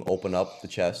team open up the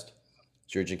chest.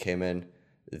 Surgeon came in,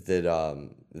 did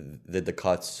the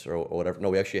cuts or whatever. No,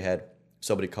 we actually had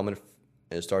somebody come in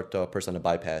and start the person on a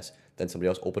bypass. Then somebody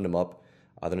else opened him up.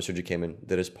 Then a surgeon came in,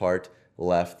 did his part,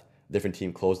 left. Different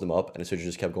team closed them up, and the surgeon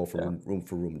just kept going from room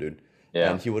for room, dude. Yeah.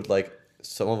 And he would like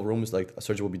some of the rooms, like a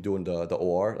surgeon would be doing the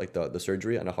OR, like the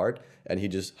surgery on the heart, and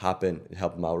he'd just hop in and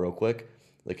help him out real quick,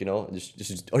 like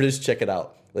just check it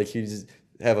out. Like he just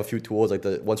have a few tools, like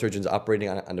the one surgeon's operating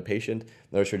on the patient,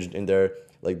 another surgeon in there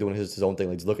like doing his own thing,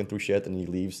 like just looking through shit, and he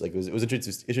leaves. Like it was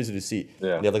interesting to see.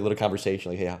 Yeah. And they have like a little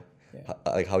conversation, like hey,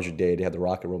 like how's your day? They have the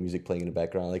rock and roll music playing in the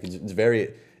background. Like it's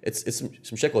very it's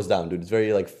some shit goes down, dude. It's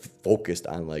very like focused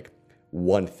on like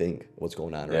one thing, what's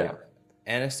going on, right?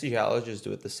 Anesthesiologists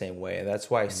do it the same way, and that's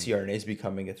why CRNA is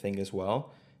becoming a thing as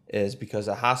well, is because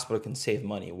a hospital can save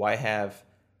money. Why have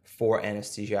 4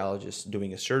 anesthesiologists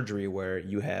doing a surgery where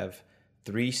you have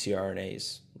 3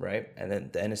 CRNAs, right? And then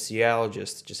the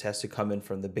anesthesiologist just has to come in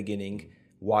from the beginning,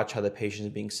 watch how the patient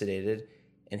is being sedated,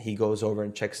 and he goes over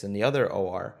and checks in the other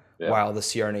OR while the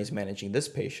CRNA is managing this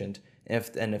patient.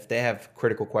 And if they have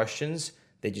critical questions,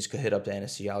 they just could hit up the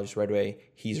anesthesiologist right away.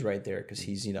 He's right there because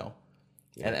he's,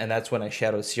 and that's when I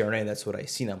shadowed CRNA. That's what I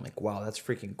seen. I'm like, wow, that's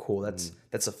freaking cool.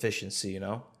 That's efficiency,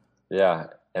 Yeah,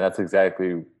 and that's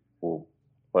exactly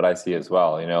what I see as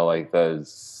well. Like the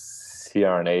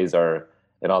CRNAs are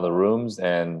in all the rooms,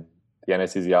 and the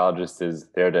anesthesiologist is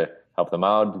there to help them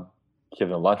out, give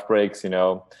them lunch breaks.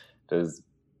 Does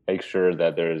make sure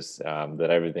that there's that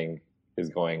everything is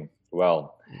going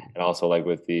well, and also like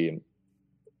with the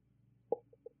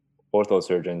ortho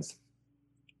surgeons,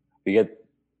 we get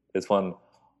this one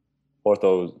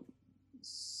ortho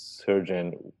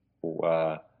surgeon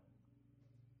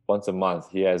once a month.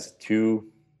 He has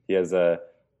a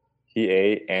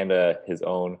PA and his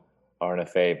own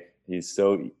RNFA. He's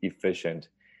so efficient.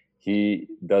 He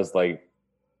does like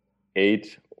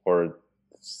 8 or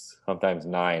sometimes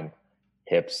 9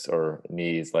 hips or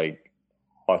knees, like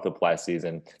orthoplasties,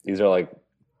 and these are like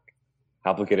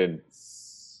complicated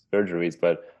surgeries.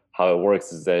 But how it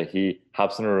works is that he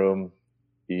hops in a room,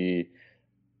 he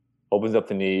opens up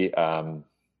the knee,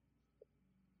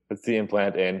 puts the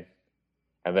implant in,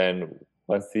 and then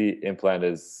once the implant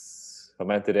is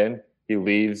cemented in, he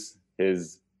leaves.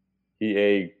 His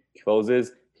PA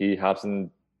closes, he hops in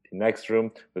the next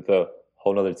room with a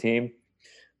whole other team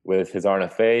with his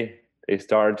RNFA. They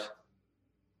start,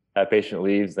 that patient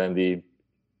leaves, then the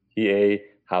PA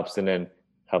hops in and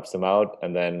helps them out,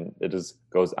 and then it just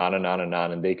goes on and on and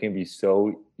on. And they can be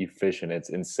so efficient. It's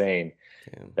insane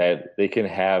that they can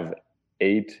have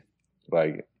 8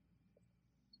 like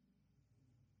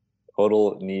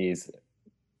total knees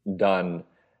done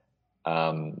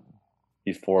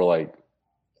before like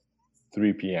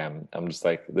 3 p.m. I'm just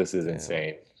like, this is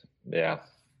insane. Yeah.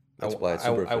 That's why it's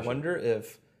super I efficient. wonder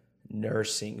if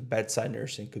bedside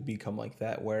nursing could become like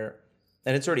that, where,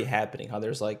 and it's already happening, how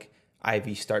there's like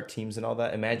IV start teams and all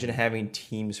that. Imagine having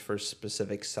teams for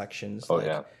specific sections.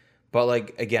 But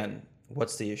like, again,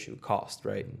 what's the issue? Cost,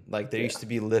 right? Like there used to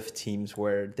be lift teams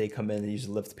where they come in and use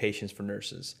lift patients for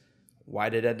nurses. Why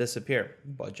did that disappear?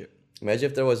 Budget. Imagine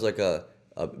if there was like a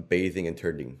bathing and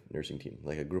turning nursing team,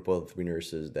 like a group of 3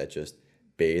 nurses that just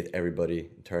bathe everybody,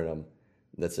 turn them.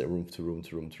 That's it, room to room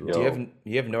to room to room.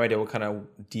 You have no idea what kind of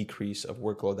decrease of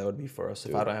workload that would be for us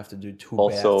if I don't have to do 2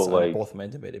 Also, baths on like- both my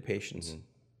intubated patients.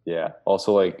 Yeah.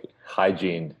 Also, like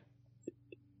hygiene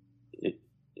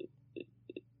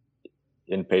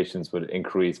in patients would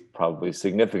increase probably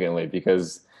significantly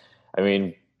because, I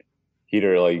mean,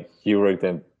 Peter, like you worked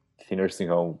in the nursing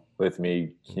home with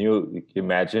me. Can you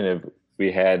imagine if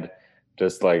we had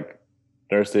just like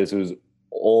nurses whose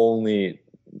only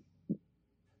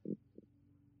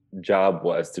job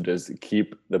was to just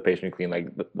keep the patient clean? Like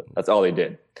that's all they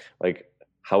did. Like,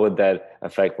 how would that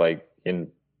affect like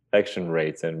infection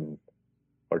rates and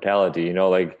mortality? You know,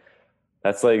 like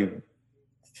that's like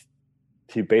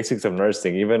the basics of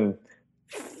nursing. Even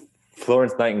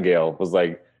Florence Nightingale was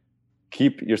like,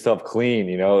 keep yourself clean,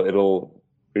 you know, it'll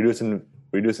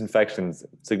reduce infections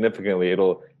significantly,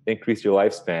 it'll increase your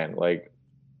lifespan. Like,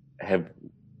 have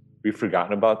we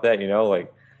forgotten about that? You know,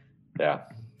 like, yeah.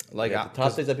 Like, The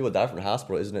top things that people die from the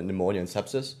hospital, isn't it pneumonia and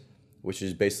sepsis, which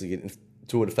is basically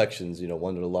 2 infections, you know,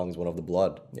 one of the lungs, one of the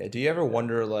blood. yeah, do you ever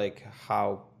wonder like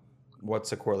what's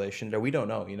the correlation there? We don't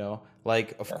know, you know.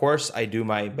 Like, of course, I do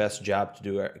my best job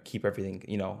to keep everything,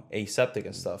 you know, aseptic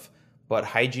and stuff. But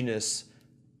hygienists,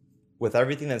 with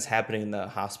everything that's happening in the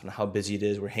hospital, how busy it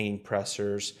is, we're hanging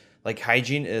pressers. Like,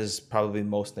 hygiene is probably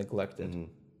most neglected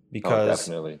because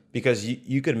Definitely. because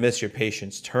you could miss your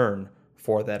patient's turn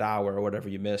for that hour or whatever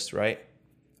you missed, right?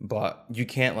 But you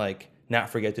can't like not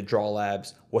forget to draw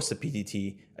labs. What's the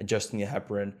PTT? Adjusting the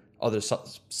heparin.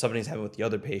 Something's happening with the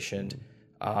other patient.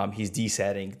 He's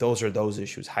desatting. Those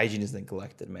issues. Hygiene is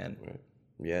neglected, man. Right.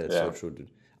 Yeah, that's so true, dude.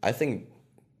 I think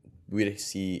we'd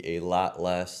see a lot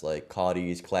less like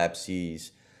CAUTIs,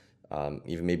 CLABSIs,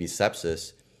 even maybe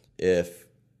sepsis if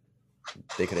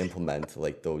they could implement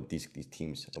like these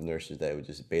teams of nurses that would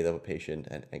just bathe up a patient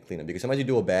and clean them. Because sometimes you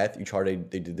do a bath, you chart they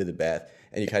did the bath,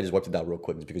 and you kind of just wiped it down real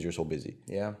quick just because you're so busy.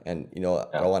 Yeah. And you know,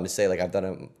 I want to say like I've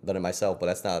done it myself, but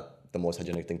that's not the most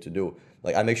hygienic thing to do.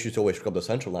 Like I make sure to always scrub the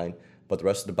central line, but the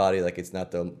rest of the body, like it's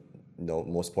not the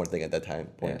most important thing at that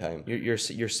point in time. You're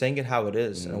saying it how it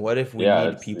is. And what if we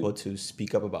need people to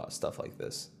speak up about stuff like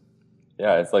this?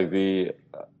 Yeah, it's like the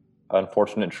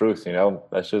unfortunate truth, you know.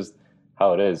 That's just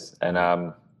how it is. And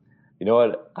you know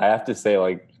what? I have to say,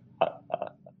 like,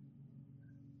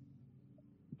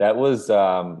 that was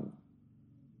a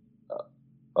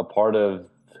part of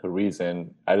the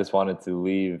reason I just wanted to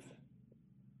leave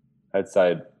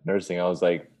bedside nursing. I was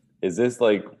like, is this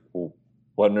like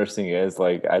what nursing is?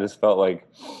 Like, I just felt like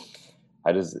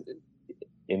I just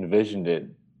envisioned it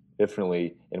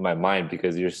differently in my mind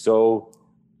because you're so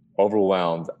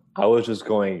overwhelmed. I was just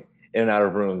going in and out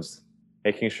of rooms,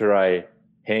 making sure I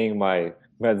hang my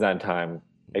meds on time,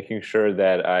 making sure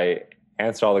that I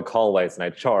answer all the call lights and I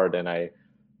chart and I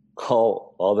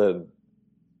call all the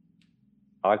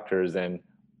doctors and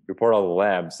report all the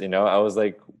labs. You know, I was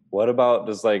like, what about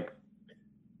just like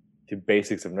the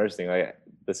basics of nursing? Like,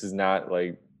 this is not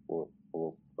like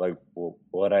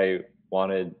what I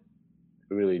wanted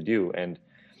to really do. And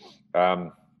I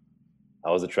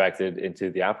was attracted into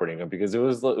the operating room because it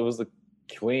was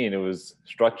clean, it was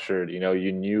structured. You know,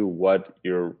 you knew what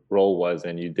your role was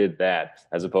and you did that,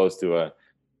 as opposed to a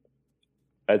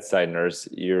bedside nurse.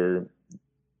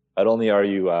 Not only are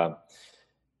you I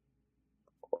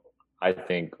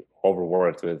think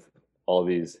overworked with all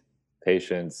these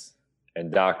patients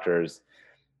and doctors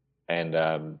and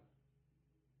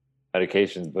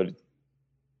medications, but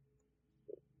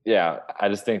yeah, I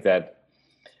just think that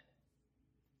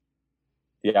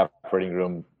the operating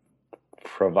room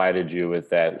provided you with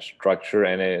that structure,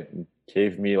 and it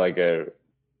gave me like a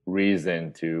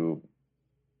reason to,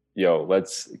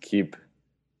 let's keep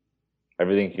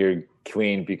everything here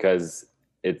clean, because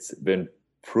it's been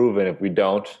proven if we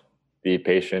don't, the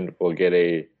patient will get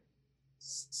a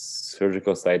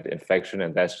surgical site infection,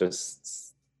 and that's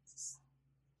just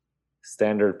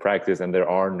standard practice, and there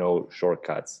are no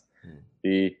shortcuts.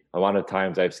 The amount of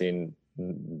times I've seen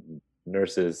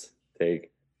nurses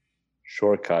take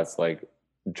shortcuts, like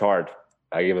chart,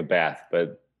 I gave a bath,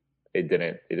 but they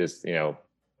didn't. They just,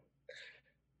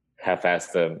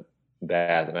 half-assed the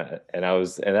bath, and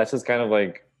that's just kind of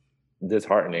like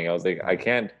disheartening. I was like, I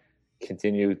can't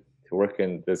continue to work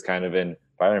in this kind of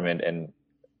environment, and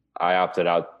I opted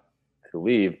out to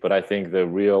leave. But I think the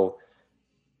real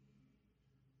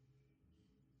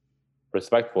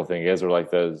respectful thing is, or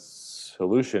like the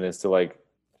solution is to like,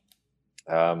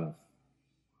 how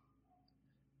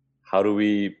do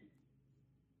we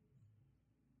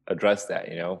address that?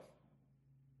 Yeah.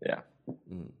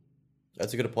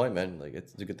 That's a good point, man. Like,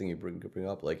 it's a good thing you bring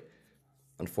up. Like,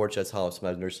 unfortunately, that's how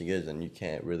sometimes nursing is, and you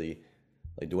can't really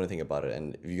like do anything about it.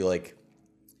 And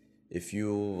if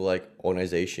you like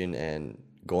organization and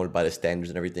going by the standards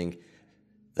and everything,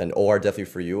 then OR definitely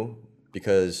for you,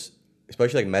 because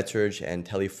especially like med surg and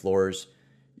tele floors,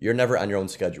 you're never on your own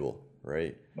schedule,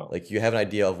 right? No. Like you have an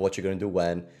idea of what you're gonna do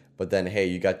when, but then hey,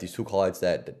 you got these two call-outs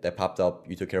that popped up,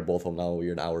 you took care of both of them, now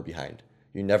you're an hour behind.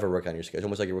 You never work on your schedule. It's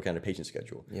almost like you're working on a patient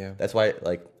schedule. Yeah. That's why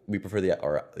like we prefer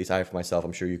or at least I for myself,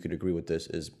 I'm sure you could agree with this,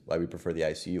 is why we prefer the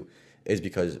ICU, is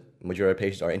because majority of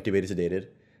patients are intubated, sedated,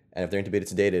 and if they're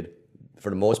intubated, sedated, for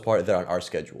the most part, they're on our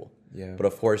schedule. Yeah. But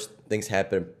of course, things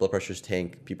happen, blood pressures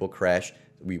tank, people crash,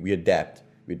 we adapt.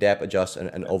 We adapt, adjust,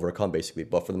 and overcome basically.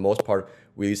 But for the most part,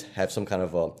 we at least have some kind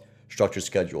of a structured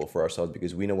schedule for ourselves,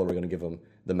 because we know when we're going to give them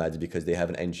the meds because they have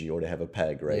an NG or they have a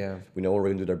PEG, right? Yeah. We know when we're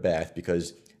going to do their bath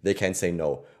because they can't say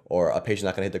no. Or a patient's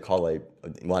not going to hit the call light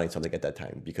wanting something at that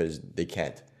time because they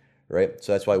can't, right?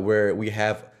 So that's why we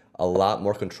have a lot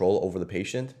more control over the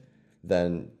patient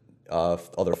than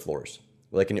other floors.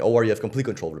 Like in the OR, you have complete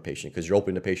control over the patient because you're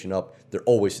opening the patient up. They're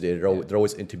always sedated. They're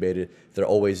always intubated. They're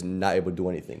always not able to do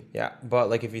anything. Yeah, but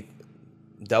like if you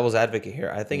devil's advocate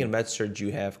here, I think in med surg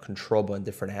you have control but in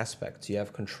different aspects. You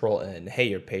have control in, hey,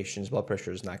 your patient's blood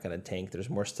pressure is not going to tank. There's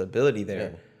more stability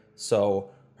there. Yeah.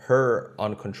 So her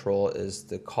on control is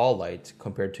the call light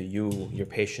compared to you. Your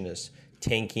patient is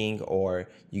tanking, or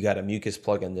you got a mucus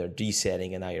plug in there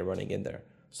desetting, and now you're running in there.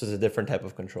 So it's a different type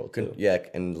of control too. Yeah,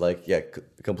 and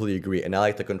completely agree. And I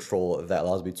like the control that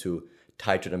allows me to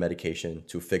titrate the medication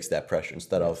to fix that pressure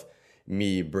instead of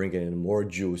me bringing in more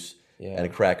juice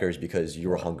and crackers because you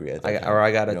were hungry at that time. Or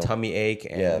I got a tummy ache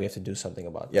and we have to do something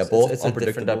about this. Yeah, both it's a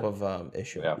different type unpredictable. of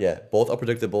issue. Yeah. Yeah, both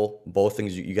unpredictable. Both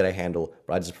things you got to handle.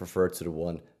 But I just prefer to the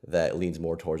one that leans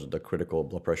more towards the critical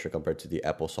blood pressure compared to the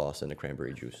applesauce and the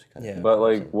cranberry juice. Yeah. But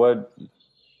like what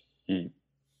you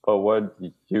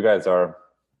guys are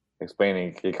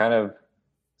explaining, it kind of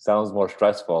sounds more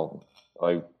stressful.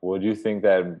 Like, would you think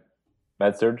that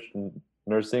med surg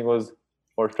nursing was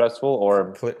more stressful,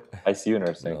 or ICU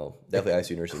nursing? No, definitely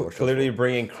ICU nursing. More Clearly, stressful.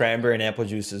 bringing cranberry and apple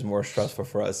juice is more stressful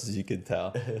for us, as you can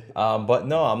tell. But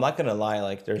no, I'm not gonna lie.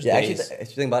 Like, there's days. Actually,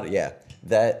 think about it.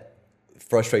 That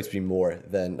frustrates me more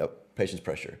than a patient's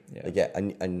pressure. Yeah.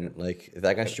 And like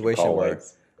that kind of situation Call where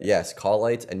lights. yes, call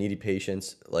lights and needy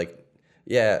patients. Like,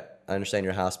 yeah, I understand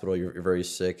you're in hospital, you're very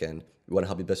sick, and we want to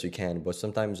help you the best we can. But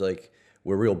sometimes like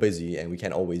we're real busy and we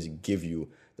can't always give you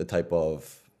the type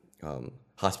of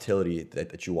hospitality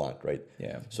that you want, right?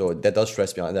 Yeah. So that does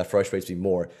stress me out, and that frustrates me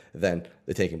more than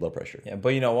the taking blood pressure. Yeah, but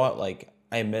you know what? Like,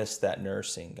 I miss that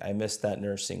nursing. I miss that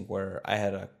nursing where I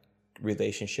had a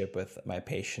relationship with my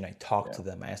patient. I talked to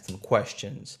them. I asked them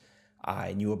questions.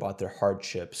 I knew about their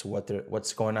hardships,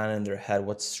 what's going on in their head,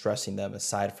 what's stressing them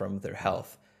aside from their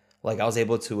health. Like, I was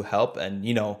able to help, and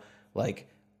like,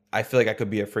 I feel like I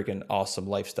could be a freaking awesome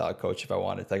lifestyle coach if I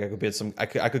wanted. Like, I could be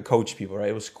I could coach people, right?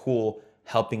 It was cool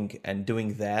helping and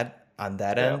doing that on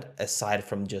that end, aside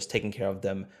from just taking care of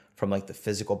them from like the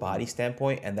physical body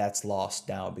standpoint, and that's lost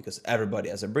now because everybody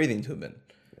has a breathing tube in.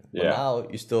 But now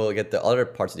you still get the other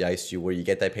parts of the ICU where you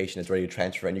get that patient that's ready to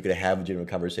transfer and you could have a genuine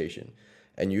conversation.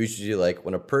 And usually, like,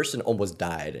 when a person almost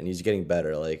died and he's getting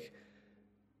better, like,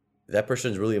 that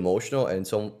person is really emotional, and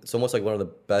it's almost like one of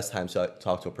the best times to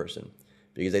talk to a person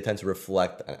because they tend to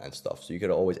reflect on stuff. So you could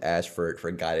always ask for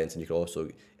guidance, and you could also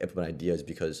implement ideas,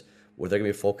 because what they're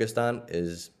going to be focused on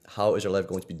is how is their life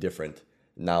going to be different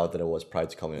now than it was prior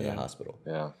to coming in the hospital.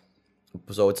 Yeah.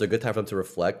 So it's a good time for them to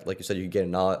reflect. Like you said, you get a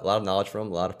lot of knowledge from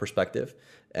them, a lot of perspective.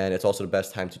 And it's also the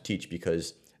best time to teach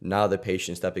because now the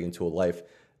patient is stepping into a life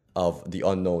of the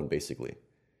unknown, basically.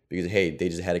 Because, hey, they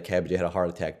just had a cab, they had a heart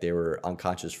attack, they were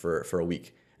unconscious for a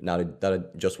week. Now they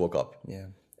just woke up. Yeah.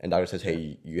 And doctor says,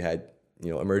 hey, you had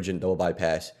emergent double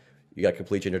bypass. You got to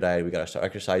complete change your diet. We got to start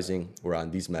exercising. We're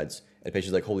on these meds. And the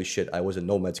patient's like, holy shit, I wasn't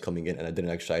no meds coming in and I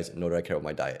didn't exercise, nor did I care about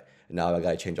my diet. And now I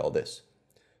got to change all this.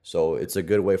 So it's a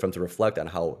good way for them to reflect on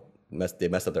how they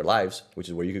messed up their lives, which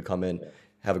is where you could come in,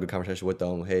 have a good conversation with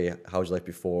them. Hey, how was your life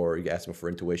before? You can ask them for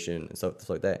intuition and stuff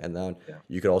like that. And then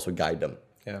you could also guide them.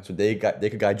 Yeah. So they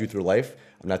could guide you through life,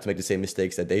 not to make the same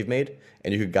mistakes that they've made.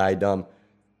 And you could guide them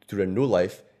through their new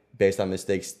life based on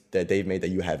mistakes that they've made that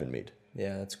you haven't made.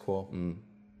 Yeah, that's cool.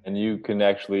 And you can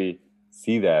actually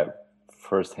see that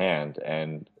firsthand.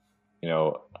 And,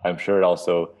 I'm sure it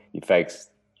also affects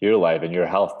your life and your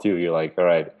health too. You're like, all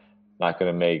right, not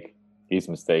going to make these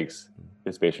mistakes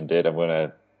this patient did. I'm going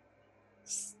to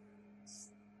stay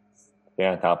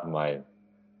on top of my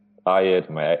diet,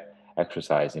 my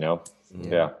exercise,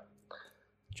 Yeah.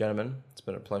 Gentlemen, it's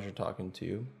been a pleasure talking to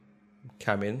you.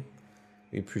 Come in.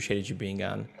 We appreciated you being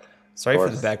on. Sorry for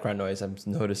the background noise. I'm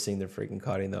noticing they're freaking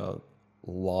cutting the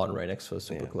lawn right next to us,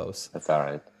 super close. That's all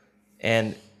right.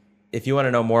 And if you want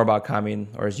to know more about Kamil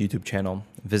or his YouTube channel,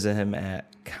 visit him at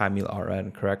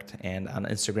KamilRN, correct? And on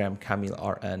Instagram,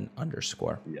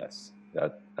 KamilRN_. Yes,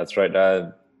 that's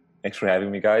right. Thanks for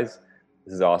having me, guys.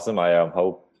 This is awesome. I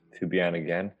hope to be on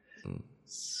again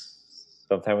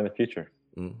sometime in the future.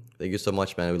 Thank you so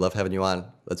much, man. We love having you on.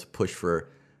 Let's push for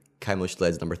Kamil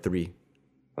Sledge number 3.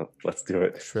 Let's do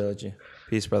it. Trilogy.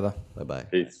 Peace, brother. Bye-bye.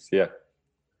 Peace. Yeah.